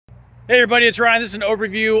Hey everybody, it's Ryan. This is an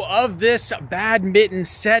overview of this badminton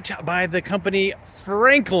set by the company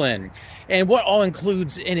Franklin and what all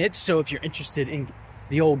includes in it. So if you're interested in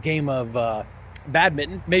the old game of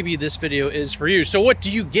badminton, maybe this video is for you. So what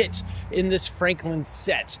do you get in this Franklin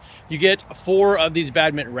set? You get 4 of these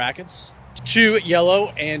badminton rackets, 2 yellow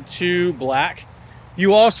and 2 black.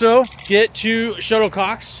 You also get 2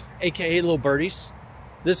 shuttlecocks, aka little birdies.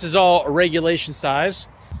 This is all regulation size.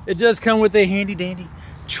 It does come with a handy dandy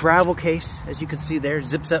travel case, as you can see there.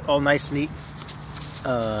 Zips up all nice and neat.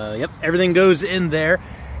 Yep, everything goes in there.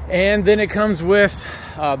 And then it comes with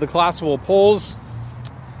the collapsible poles.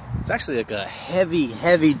 It's actually like a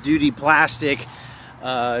heavy duty plastic,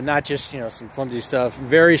 not just, you know, some flimsy stuff.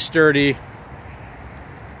 Very sturdy.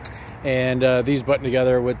 And these button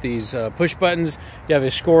together with these push buttons. You have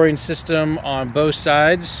a scoring system on both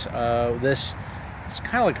sides. This is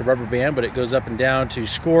kind of like a rubber band, but it goes up and down to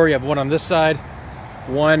score. You have one on this side,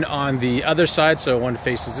 one on the other side, so one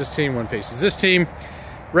faces this team, one faces this team.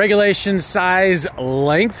 Regulation size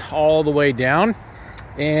length all the way down,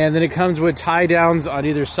 and then it comes with tie downs on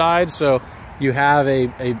either side, so you have a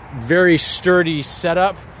very sturdy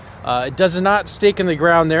setup. It does not stake in the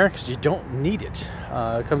ground there because you don't need it.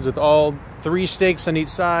 It comes with all 3 stakes on each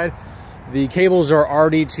side. The cables are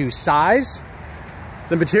already to size.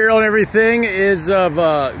 The material and everything is of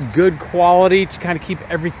good quality to kind of keep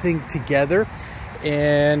everything together.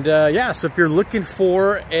 And yeah, so if you're looking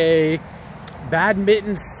for a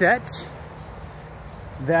badminton set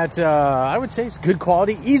that I would say is good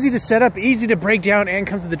quality, easy to set up, easy to break down, and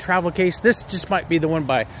comes with a travel case, this just might be the one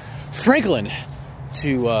by Franklin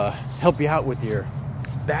to help you out with your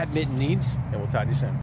badminton needs. And we'll talk to you soon.